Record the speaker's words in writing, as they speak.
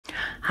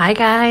Hi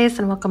guys,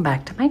 and welcome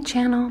back to my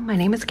channel. My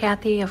name is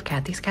Cathy of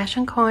Cathy's Cash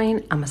and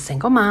Coin. I'm a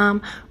single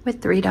mom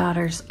with 3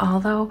 daughters.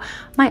 Although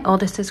my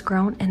oldest is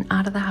grown and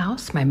out of the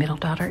house, my middle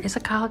daughter is a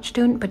college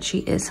student, but she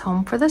is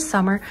home for the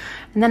summer.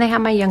 And then I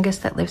have my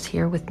youngest that lives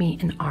here with me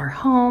in our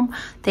home.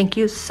 Thank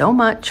you so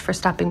much for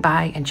stopping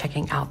by and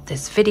checking out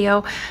this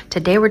video.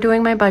 Today we're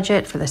doing my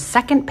budget for the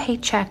second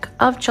paycheck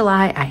of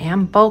July. I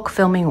am bulk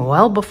filming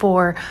well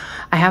before.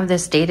 I have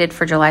this dated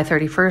for July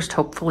 31st.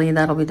 Hopefully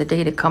that'll be the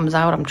date it comes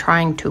out. I'm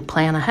trying to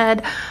plan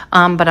ahead,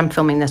 but I'm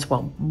filming this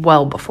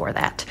well before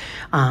that.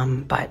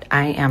 But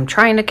I am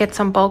trying to get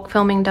some bulk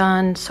filming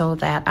done so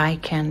that I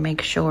can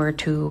make sure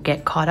to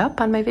get caught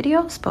up on my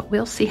videos, but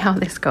we'll see how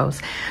this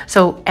goes.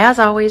 So as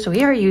always,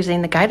 we are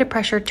using the Guided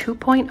Pressure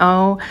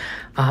 2.0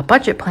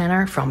 budget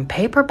planner from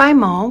Paper by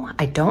Moe.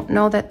 I don't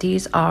know that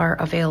these are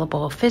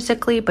available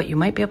physically, but you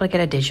might be able to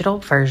get a digital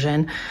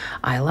version.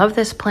 I love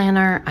this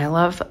planner. I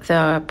love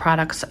the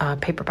products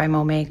Paper by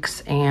Moe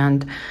makes,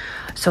 and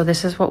so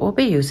this is what we'll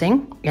be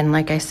using. And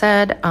like I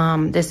said,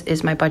 this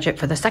is my budget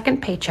for the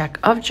second paycheck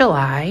of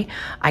July.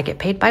 I get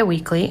paid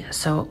bi-weekly,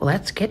 so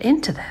let's get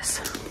into this.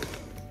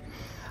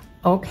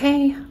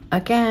 Okay,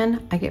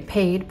 again, I get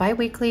paid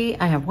bi-weekly.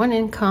 I have one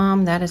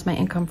income. That is my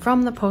income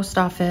from the post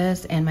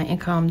office, and my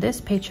income this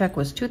paycheck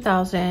was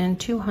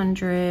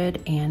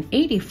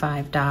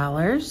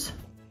 $2,285.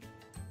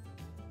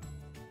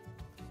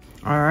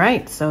 All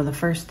right, so the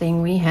first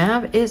thing we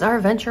have is our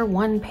Venture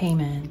 1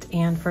 payment.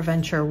 And for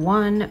Venture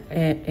 1,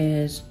 it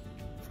is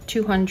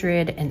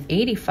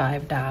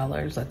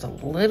 $285. That's a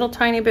little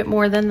tiny bit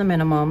more than the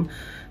minimum,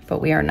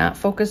 but we are not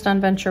focused on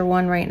Venture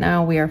 1 right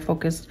now. We'll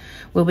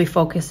be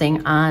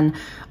focusing on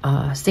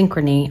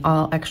Synchrony.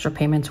 All extra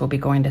payments will be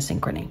going to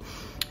Synchrony.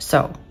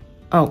 So,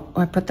 oh,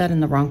 I put that in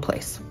the wrong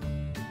place.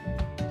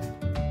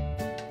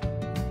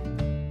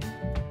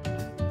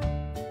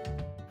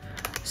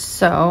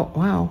 So,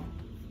 wow.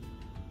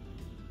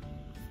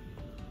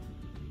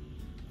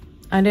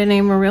 I didn't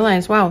even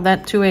realize, wow,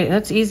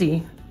 that's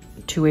easy.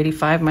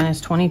 285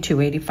 minus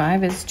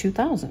 2285 is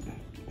 2,000.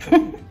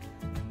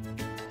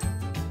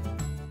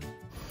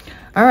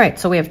 All right,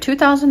 so we have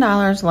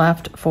 $2,000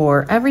 left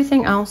for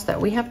everything else that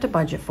we have to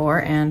budget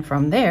for. And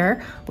from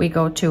there, we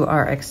go to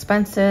our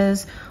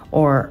expenses,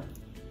 or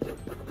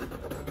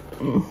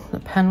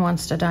the pen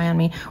wants to die on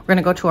me. We're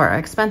gonna go to our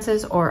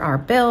expenses or our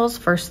bills.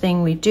 First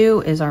thing we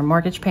do is our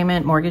mortgage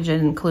payment. Mortgage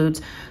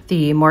includes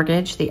the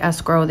mortgage, the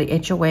escrow, the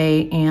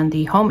HOA, and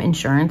the home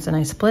insurance, and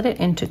I split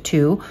it into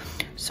 2.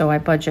 So I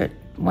budget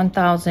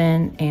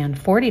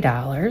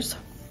 $1,040.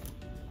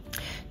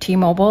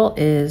 T-Mobile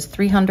is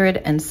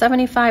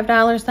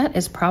 $375. That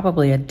is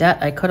probably a debt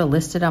I could have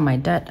listed on my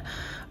debt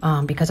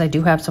because I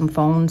do have some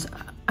phones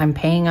I'm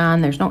paying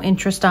on. There's no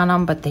interest on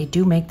them, but they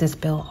do make this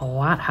bill a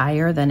lot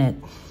higher than it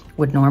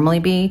would normally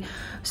be.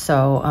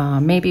 So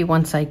maybe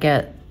once I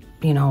get,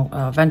 you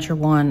know, Venture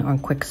 1 or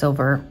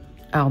Quicksilver,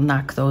 I'll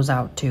knock those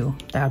out too.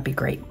 That would be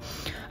great.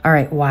 All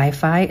right,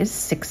 Wi-Fi is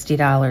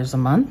 $60 a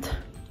month.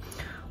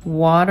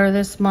 Water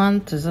this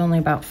month is only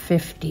about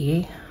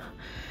 $50.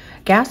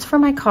 Gas for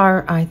my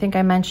car, I think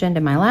I mentioned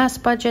in my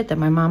last budget that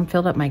my mom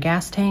filled up my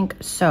gas tank.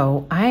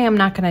 So I am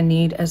not gonna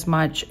need as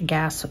much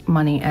gas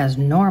money as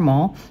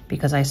normal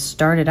because I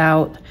started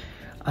out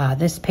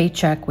this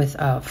paycheck with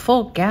a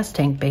full gas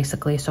tank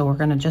basically. So we're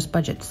gonna just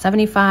budget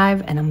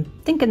 $75, and I'm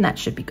thinking that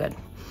should be good.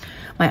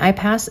 My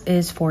iPass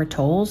is for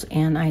tolls,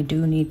 and I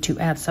do need to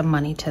add some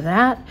money to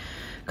that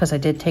because I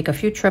did take a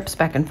few trips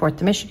back and forth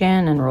to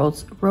Michigan and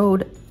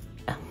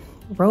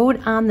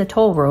rode on the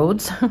toll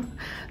roads.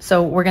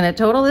 So we're gonna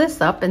total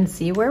this up and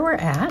see where we're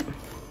at.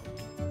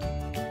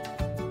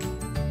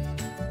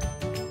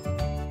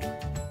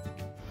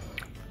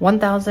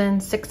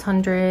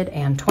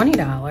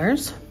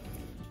 $1,620.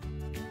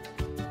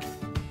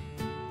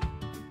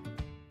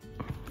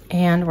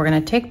 And we're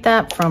gonna take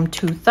that from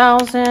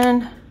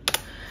 2,000.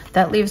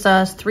 That leaves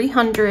us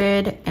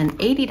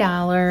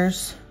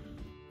 $380.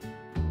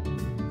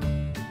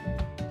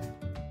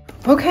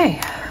 Okay.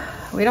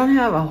 We don't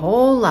have a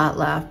whole lot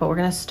left, but we're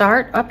gonna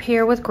start up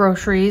here with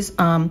groceries.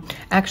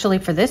 Actually,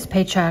 for this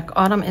paycheck,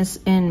 Autumn is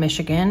in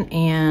Michigan,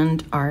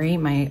 and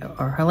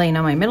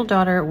Helena, my middle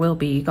daughter, will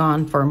be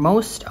gone for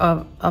most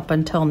of up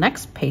until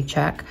next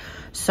paycheck.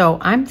 So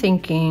I'm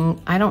thinking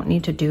I don't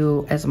need to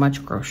do as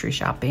much grocery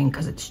shopping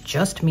because it's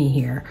just me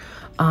here.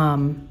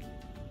 I'm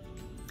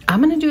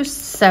gonna do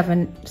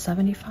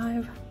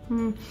 75.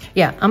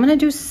 Yeah, I'm gonna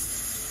do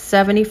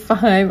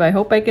 75. I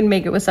hope I can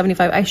make it with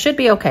 75. I should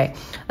be okay.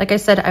 Like I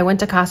said, I went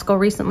to Costco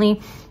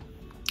recently,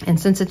 and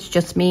since it's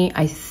just me,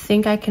 I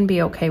think I can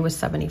be okay with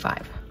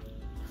 75.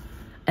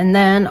 And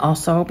then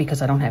also,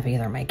 because I don't have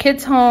either of my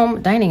kids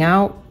home, dining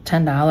out,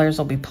 $10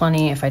 will be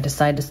plenty if I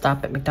decide to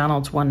stop at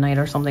McDonald's one night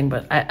or something,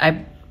 but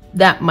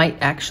that might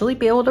actually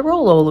be able to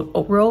roll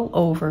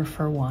over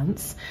for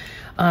once.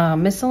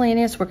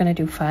 Miscellaneous, we're gonna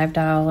do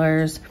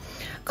 $5.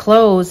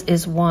 Clothes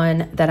is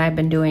one that I've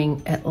been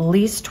doing at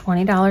least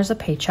 $20 a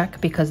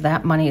paycheck because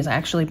that money has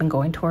actually been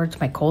going towards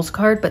my Kohl's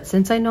card. But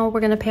since I know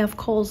we're going to pay off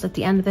Kohl's at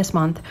the end of this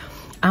month,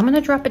 I'm going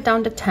to drop it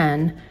down to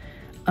 10.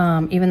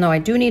 even though I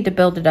do need to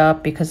build it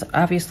up because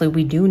obviously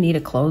we do need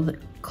a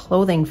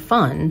clothing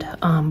fund,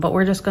 but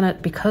we're just gonna,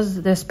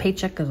 because this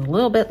paycheck is a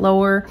little bit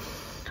lower,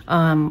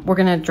 we're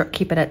gonna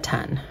keep it at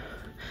 10.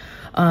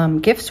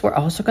 Gifts we're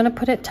also gonna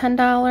put at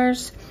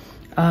 $10.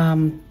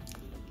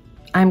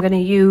 I'm gonna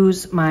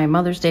use my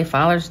Mother's Day,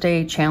 Father's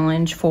Day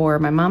challenge for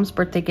my mom's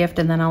birthday gift,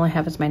 and then all I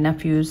have is my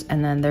nephew's,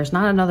 and then there's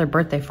not another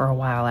birthday for a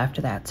while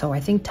after that, so I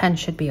think 10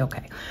 should be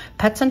okay.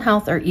 Pets and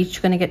health are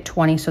each gonna get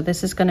 20, so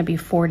this is gonna be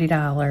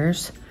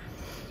 $40.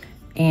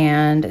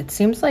 And it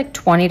seems like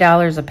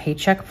 $20 a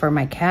paycheck for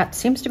my cat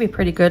seems to be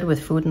pretty good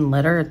with food and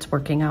litter. It's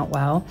working out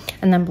well.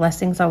 And then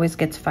blessings always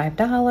gets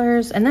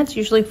 $5, and that's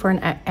usually for an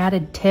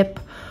added tip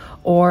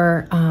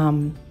or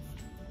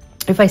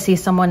if I see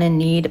someone in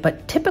need,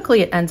 but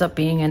typically it ends up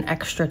being an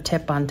extra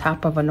tip on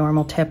top of a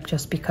normal tip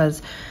just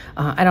because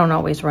I don't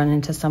always run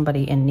into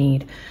somebody in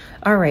need.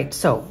 All right,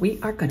 so we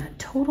are gonna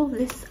total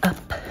this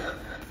up.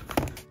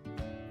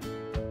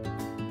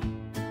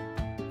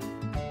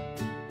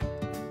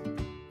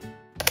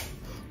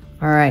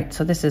 All right,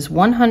 so this is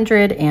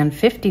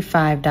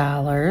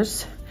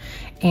 $155,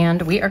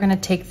 and we are gonna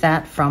take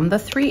that from the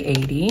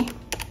 $380.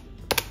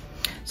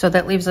 So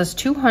that leaves us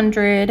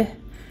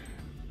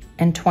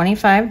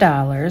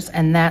 $225,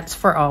 and that's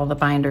for all the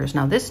binders.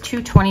 Now this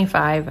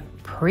 $225,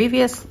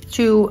 previous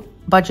to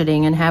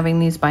budgeting and having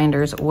these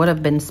binders, would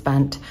have been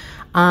spent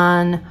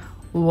on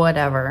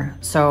whatever.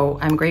 So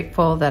I'm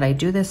grateful that I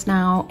do this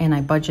now and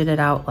I budget it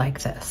out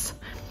like this.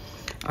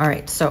 All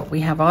right, so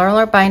we have all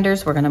our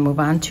binders we're gonna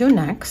move on to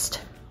next.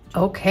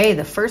 Okay,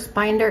 the first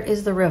binder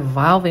is the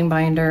revolving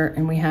binder,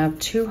 and we have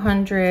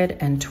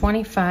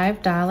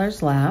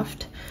 $225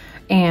 left.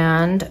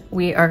 And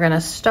we are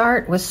gonna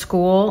start with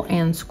school,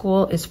 and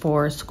school is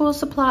for school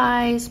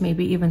supplies,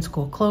 maybe even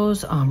school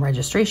clothes,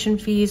 registration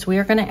fees. We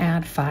are gonna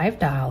add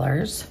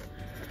 $5.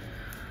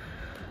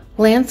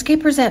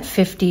 Landscapers at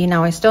 $50.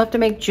 Now I still have to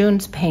make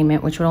June's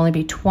payment, which would only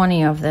be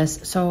 20 of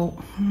this. So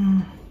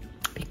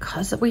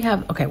because we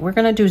have, okay, we're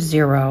gonna do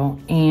 0,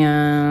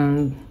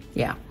 and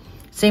yeah.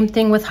 Same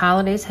thing with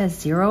holidays has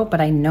 0,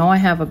 but I know I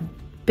have a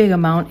big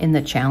amount in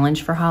the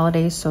challenge for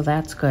holidays, so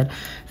that's good.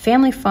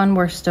 Family fun,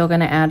 we're still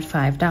gonna add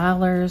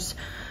 $5.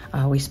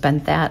 We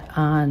spent that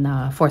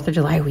on 4th of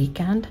July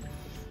weekend.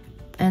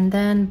 And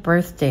then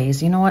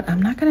birthdays, you know what?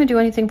 I'm not gonna do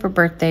anything for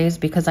birthdays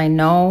because I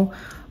know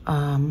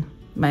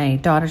my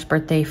daughter's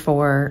birthday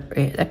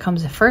that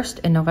comes first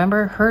in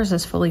November, hers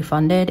is fully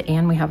funded,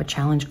 and we have a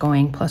challenge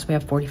going, plus we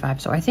have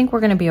 45. So I think we're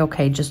gonna be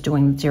okay just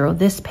doing 0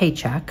 this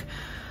paycheck.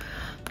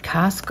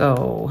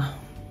 Costco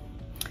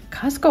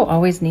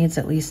always needs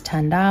at least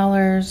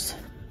 $10,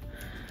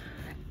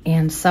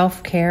 and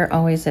self-care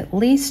always at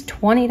least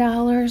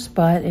 $20.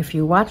 But if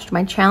you watched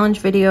my challenge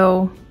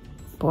video,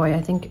 boy,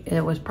 I think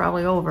it was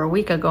probably over a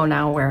week ago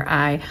now, where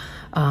I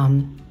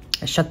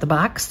shut the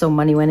box, so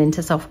money went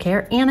into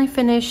self-care, and I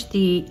finished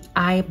the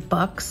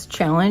iBucks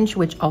challenge,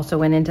 which also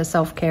went into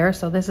self-care.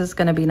 So this is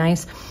gonna be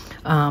nice.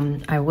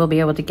 I will be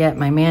able to get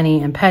my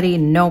mani and pedi,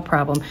 no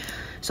problem.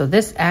 So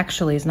this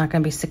actually is not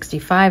gonna be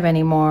 65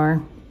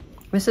 anymore.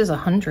 This is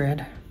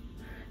 100,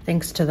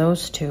 thanks to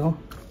those two.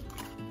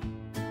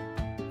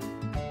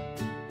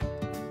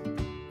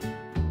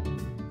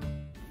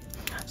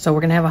 So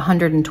we're gonna have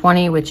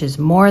 120, which is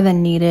more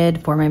than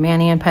needed for my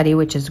mani and pedi,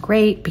 which is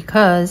great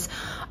because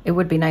it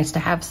would be nice to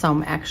have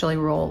some actually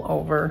roll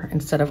over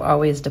instead of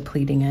always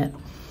depleting it.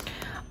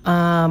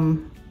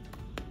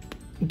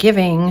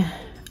 Giving,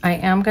 I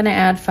am gonna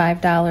add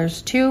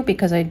 $5 too,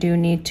 because I do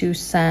need to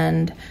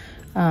send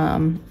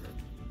a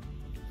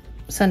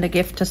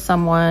gift to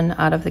someone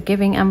out of the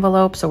giving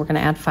envelope, so we're gonna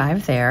add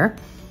 5 there.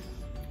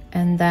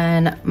 And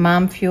then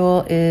Mom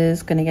Fuel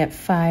is gonna get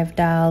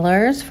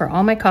 $5 for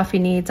all my coffee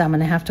needs. I'm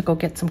gonna have to go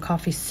get some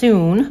coffee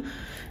soon.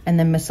 And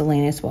then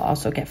miscellaneous will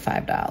also get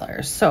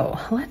 $5. So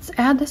let's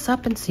add this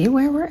up and see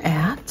where we're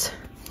at.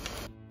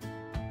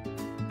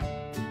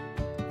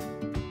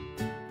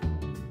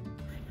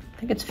 I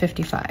think it's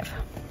 55.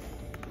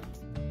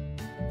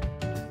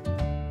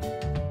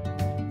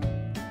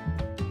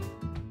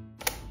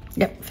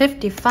 Yep,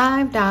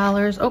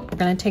 $55. Oh, we're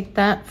gonna take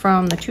that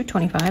from the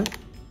 $225.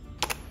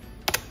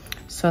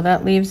 So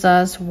that leaves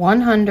us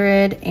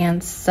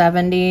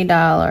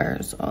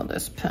 $170. Oh,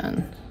 this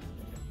pen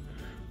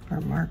or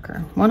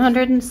marker,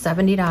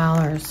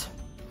 $170.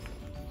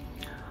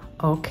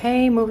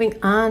 Okay, moving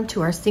on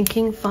to our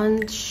sinking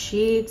fund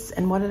sheets.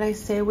 And what did I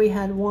say? We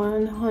had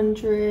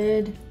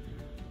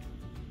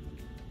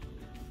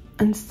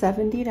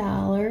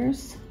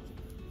 $170.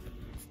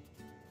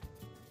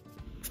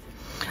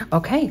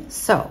 Okay,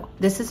 so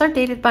this is our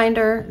dated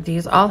binder.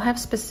 These all have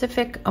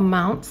specific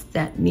amounts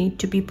that need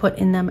to be put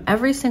in them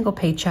every single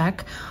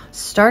paycheck,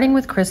 starting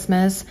with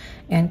Christmas.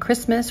 And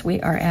Christmas, we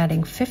are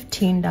adding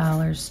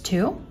 $15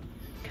 to.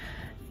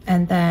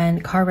 And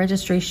then car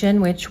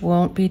registration, which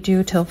won't be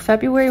due till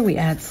February, we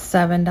add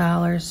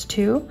 $7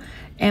 to.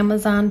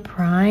 Amazon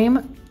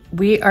Prime,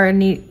 we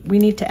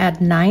need to add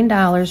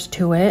 $9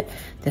 to it.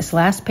 This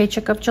last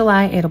paycheck of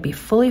July, it'll be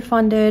fully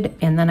funded,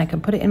 and then I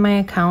can put it in my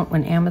account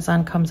when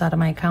Amazon comes out of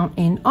my account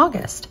in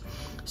August.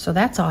 So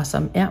that's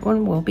awesome. That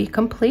one will be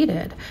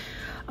completed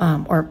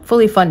or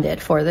fully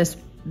funded for this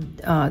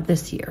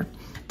year.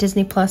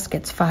 Disney Plus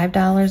gets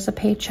 $5 a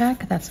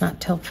paycheck. That's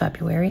not till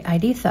February.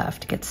 ID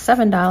Theft gets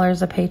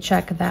 $7 a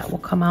paycheck. That will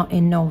come out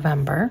in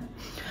November.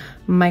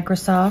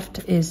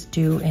 Microsoft is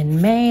due in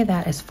May.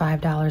 That is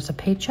 $5 a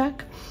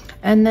paycheck.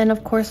 And then,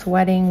 of course,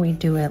 Wedding, we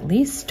do at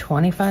least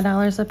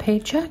 $25 a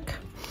paycheck.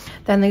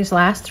 Then these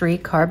last three,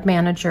 Carb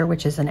Manager,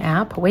 which is an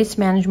app, Waste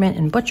Management,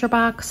 and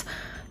ButcherBox,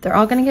 they're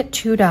all going to get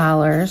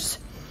 $2.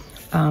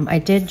 I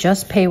did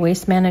just pay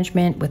Waste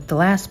Management with the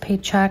last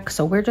paycheck,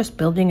 so we're just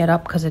building it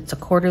up because it's a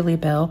quarterly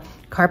bill.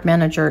 Carb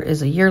Manager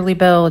is a yearly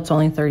bill. It's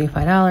only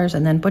 $35.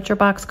 And then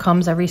ButcherBox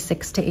comes every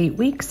 6 to 8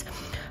 weeks.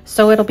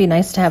 So it'll be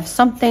nice to have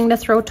something to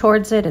throw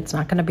towards it. It's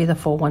not going to be the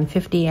full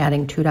 $150,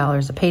 adding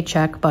 $2 a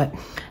paycheck, but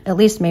at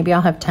least maybe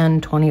I'll have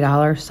 $10,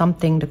 $20,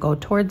 something to go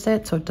towards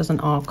it so it doesn't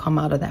all come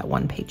out of that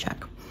one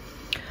paycheck.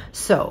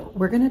 So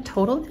we're going to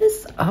total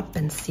this up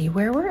and see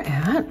where we're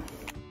at.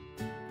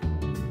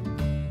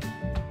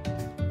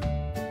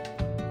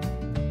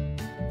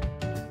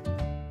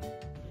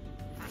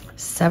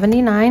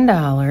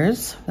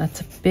 $79.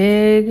 That's a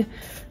big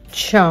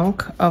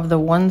chunk of the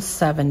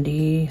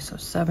 170. So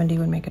 70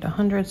 would make it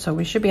 100. So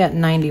we should be at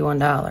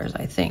 $91,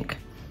 I think.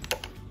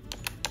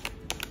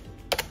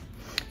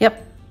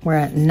 Yep, we're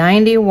at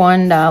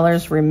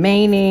 $91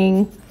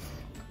 remaining.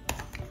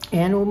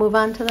 And we'll move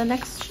on to the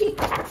next sheet.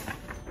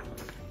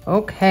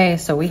 Okay,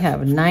 so we have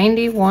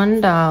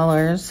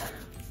 $91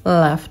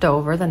 left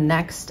over. The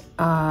next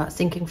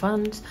sinking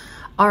funds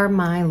are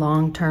my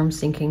long-term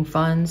sinking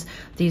funds.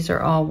 These are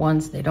all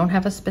ones, they don't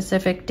have a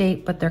specific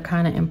date, but they're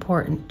kind of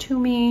important to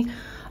me.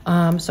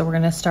 So we're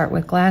going to start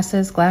with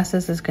glasses.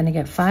 Glasses is going to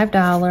get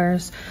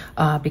 $5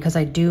 because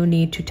I do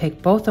need to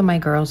take both of my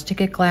girls to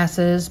get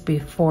glasses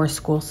before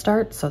school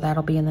starts. So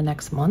that'll be in the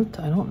next month.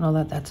 I don't know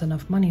that that's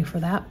enough money for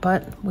that,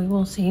 but we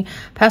will see.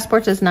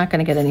 Passports is not going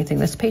to get anything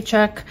this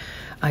paycheck.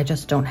 I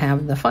just don't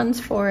have the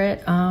funds for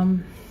it.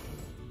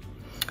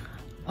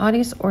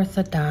 Audie's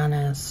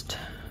orthodontist.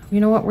 You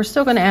know what? We're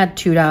still going to add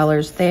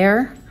 $2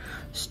 there.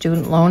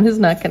 Student loan is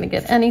not going to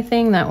get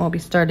anything. That will be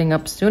starting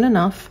up soon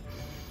enough.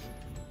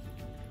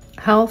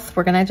 Health,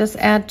 we're going to just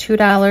add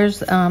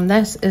 $2.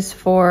 This is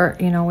for,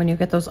 you know, when you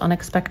get those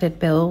unexpected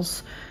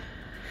bills.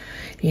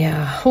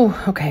 Yeah. Ooh,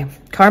 okay.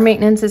 Car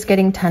maintenance is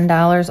getting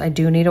 $10. I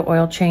do need an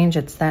oil change.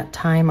 It's that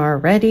time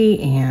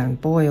already.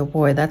 And boy, oh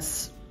boy,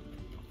 that's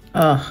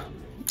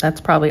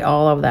probably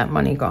all of that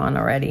money gone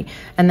already.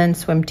 And then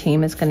swim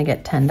team is going to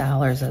get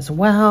 $10 as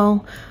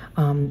well.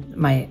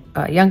 My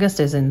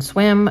youngest is in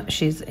swim.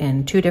 She's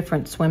in 2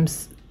 different swim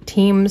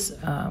teams,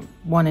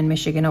 one in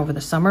Michigan over the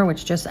summer,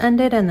 which just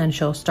ended, and then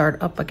she'll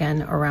start up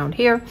again around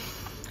here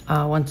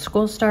once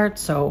school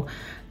starts. So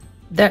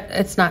that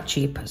it's not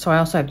cheap. So I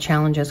also have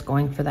challenges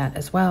going for that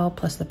as well.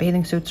 Plus the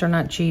bathing suits are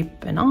not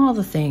cheap and all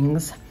the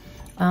things.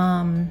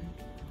 We're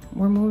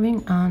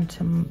moving on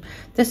to,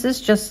 this is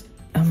just,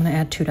 I'm going to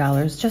add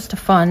 $2 just to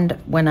fund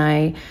when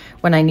I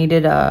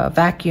needed a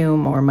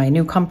vacuum or my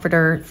new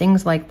comforter,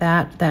 things like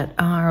that, that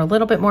are a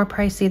little bit more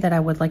pricey that I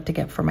would like to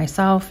get for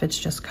myself. It's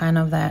just kind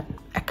of that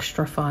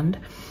extra fund.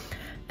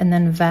 And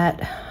then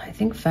vet, I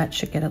think vet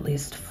should get at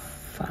least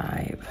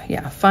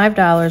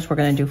 $5 we're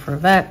going to do for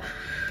vet.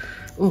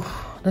 Ooh,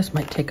 this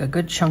might take a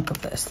good chunk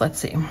of this. Let's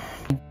see.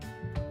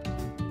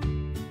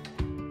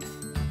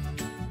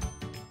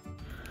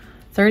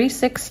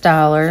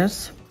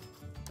 $36.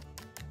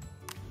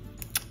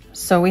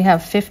 So we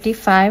have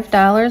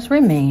 $55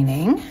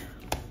 remaining.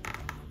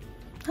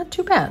 Not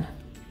too bad.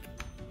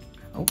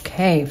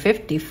 Okay,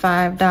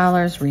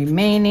 $55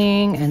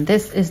 remaining. And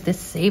this is the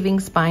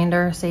savings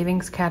binder,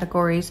 savings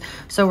categories.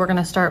 So we're going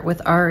to start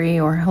with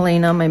Ari or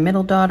Helena, my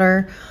middle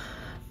daughter.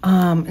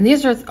 And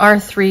these are our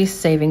 3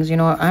 savings. You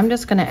know what? I'm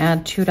just going to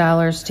add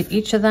 $2 to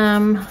each of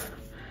them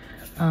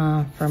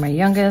for my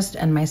youngest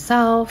and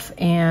myself,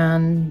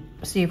 and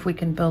see if we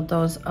can build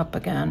those up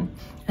again.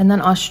 And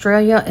then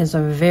Australia is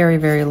a very,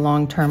 very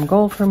long-term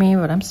goal for me,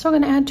 but I'm still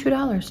going to add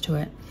 $2 to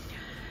it.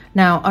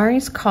 Now,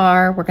 Ari's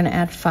car, we're going to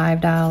add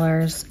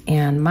 $5,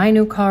 and my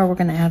new car, we're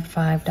going to add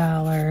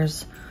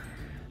 $5.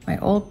 My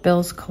old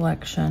bills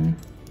collection.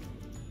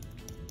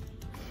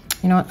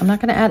 You know what? I'm not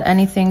going to add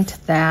anything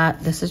to that.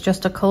 This is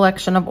just a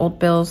collection of old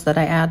bills that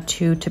I add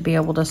to be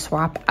able to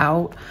swap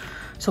out.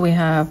 So we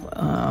have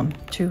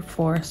 2,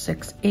 4,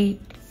 6,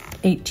 8,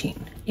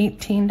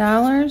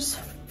 $18.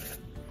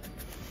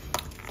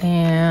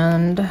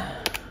 And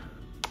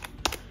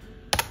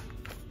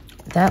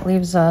that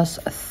leaves us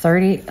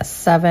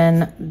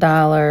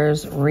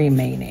 $37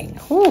 remaining.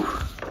 Whew.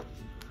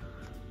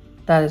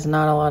 That is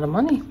not a lot of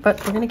money,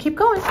 but we're going to keep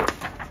going.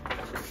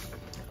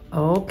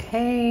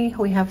 Okay,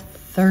 we have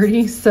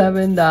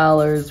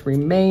 $37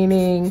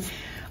 remaining.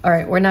 All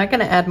right, we're not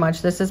going to add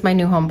much. This is my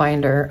new home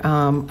binder.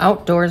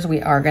 Outdoors,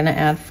 we are going to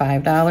add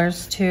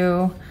 $5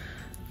 to.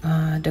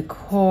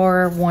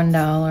 Decor,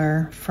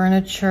 $1.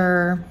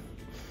 Furniture,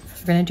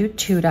 we're gonna do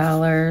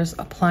 $2.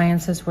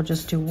 Appliances, we'll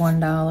just do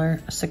 $1.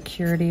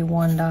 Security,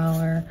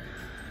 $1.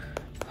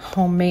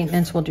 Home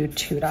maintenance, we'll do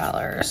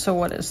 $2. So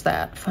what is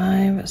that?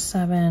 5,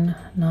 7,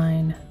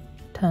 9,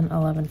 10,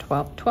 11,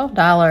 12.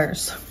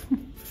 $12.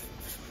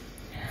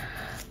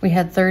 We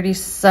had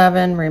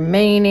 37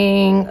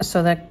 remaining,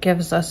 so that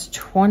gives us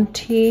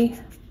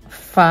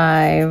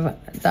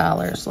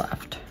 $25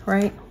 left,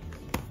 right?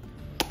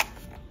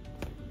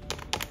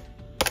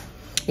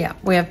 Yeah,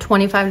 we have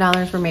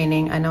 $25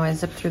 remaining. I know I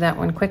zipped through that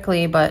one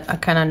quickly, but I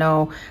kind of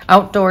know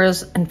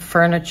outdoors and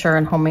furniture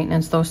and home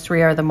maintenance, those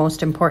three are the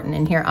most important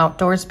in here.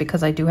 Outdoors,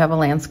 because I do have a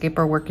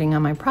landscaper working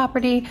on my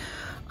property.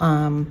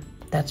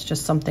 That's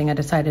just something I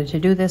decided to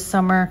do this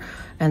summer.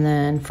 And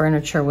then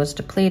furniture was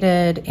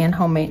depleted, and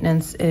home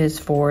maintenance is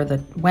for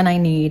when I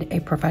need a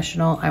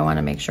professional. I want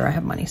to make sure I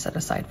have money set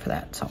aside for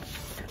that. So,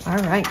 all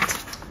right.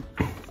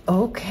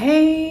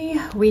 Okay,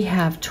 we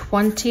have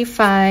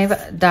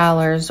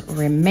 $25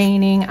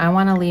 remaining. I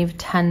want to leave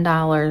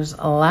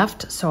 $10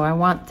 left, so I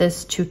want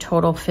this to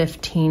total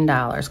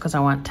 $15 because I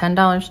want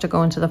 $10 to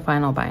go into the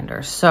final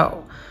binder.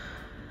 So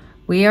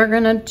we are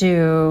going to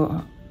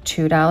do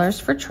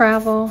 $2 for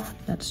travel.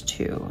 That's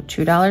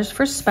 $2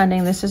 for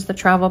spending. This is the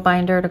travel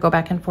binder to go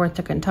back and forth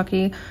to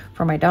Kentucky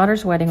for my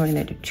daughter's wedding. We're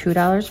going to do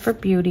 $2 for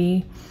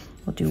beauty.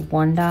 We'll do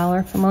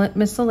 $1 for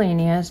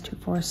miscellaneous, 2,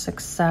 4,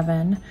 6,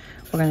 7.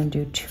 We're going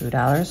to do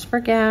 $2 for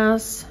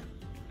gas,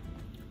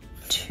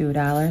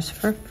 $2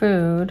 for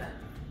food,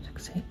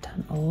 6, 8,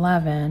 10,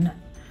 11,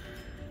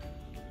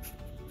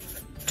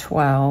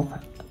 12,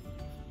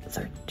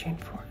 13,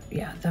 14.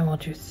 Yeah, then we'll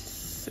do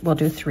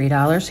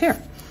 $3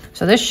 here.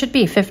 So this should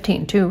be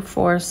 15, 2,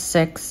 4,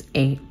 6,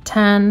 8,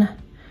 10,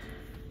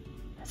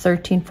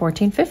 13,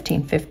 14,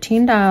 15.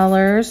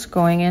 $15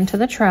 going into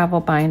the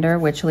travel binder,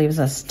 which leaves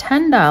us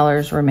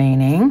 $10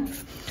 remaining.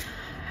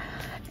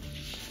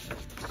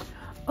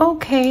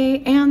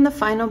 Okay, and the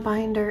final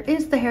binder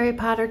is the Harry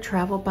Potter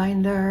travel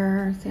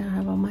binder. See, I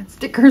have all my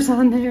stickers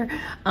on there.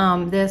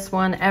 This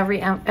one, every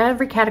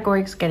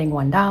category is getting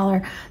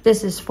 $1.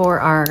 This is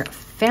for our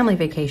family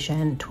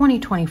vacation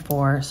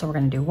 2024. So we're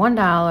going to do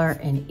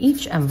 $1 in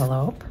each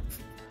envelope.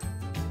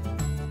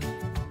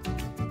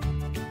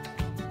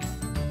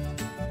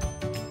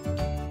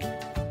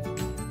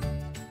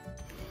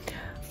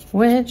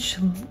 Which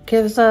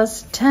gives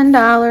us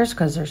 $10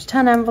 because there's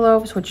 10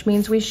 envelopes, which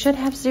means we should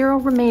have 0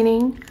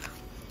 remaining.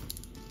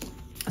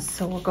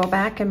 So we'll go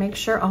back and make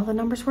sure all the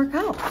numbers work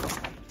out.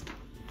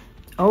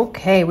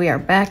 Okay, we are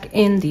back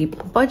in the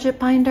budget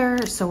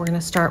binder. So we're going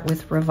to start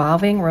with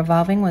revolving.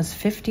 Revolving was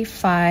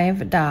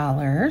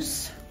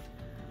 $55.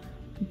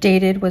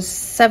 Dated was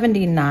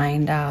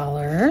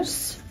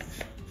 $79.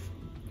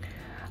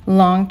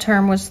 Long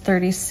term was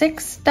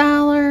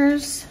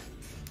 $36.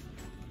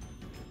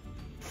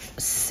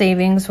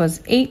 Savings was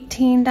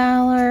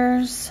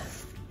 $18.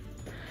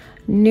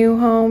 New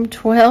home,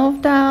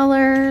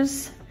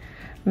 $12.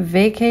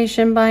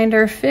 Vacation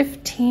binder,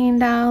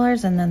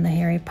 $15. And then the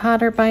Harry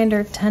Potter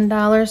binder,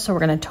 $10. So we're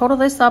going to total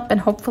this up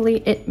and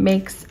hopefully it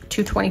makes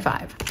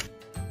 $225.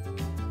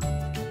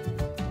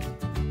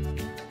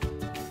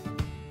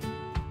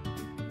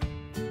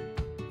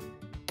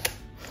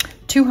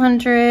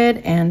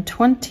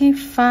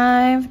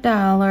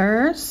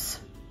 $225.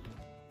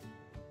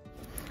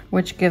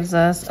 Which gives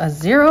us a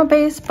 0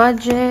 base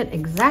budget,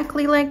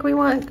 exactly like we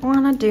want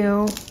to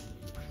do.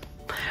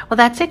 Well,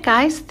 that's it,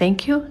 guys.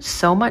 Thank you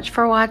so much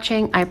for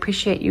watching. I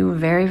appreciate you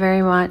very,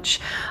 very much.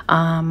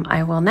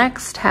 I will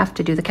next have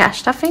to do the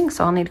cash stuffing,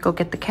 so I'll need to go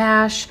get the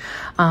cash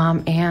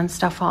and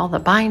stuff all the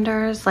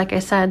binders. Like I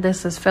said,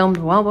 this is filmed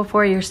well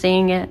before you're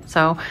seeing it,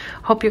 so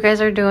hope you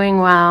guys are doing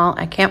well.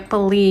 I can't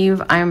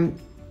believe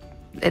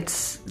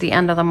it's the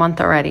end of the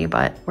month already,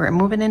 but we're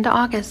moving into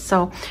August.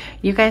 So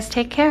you guys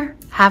take care.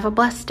 Have a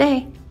blessed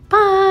day.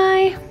 Bye.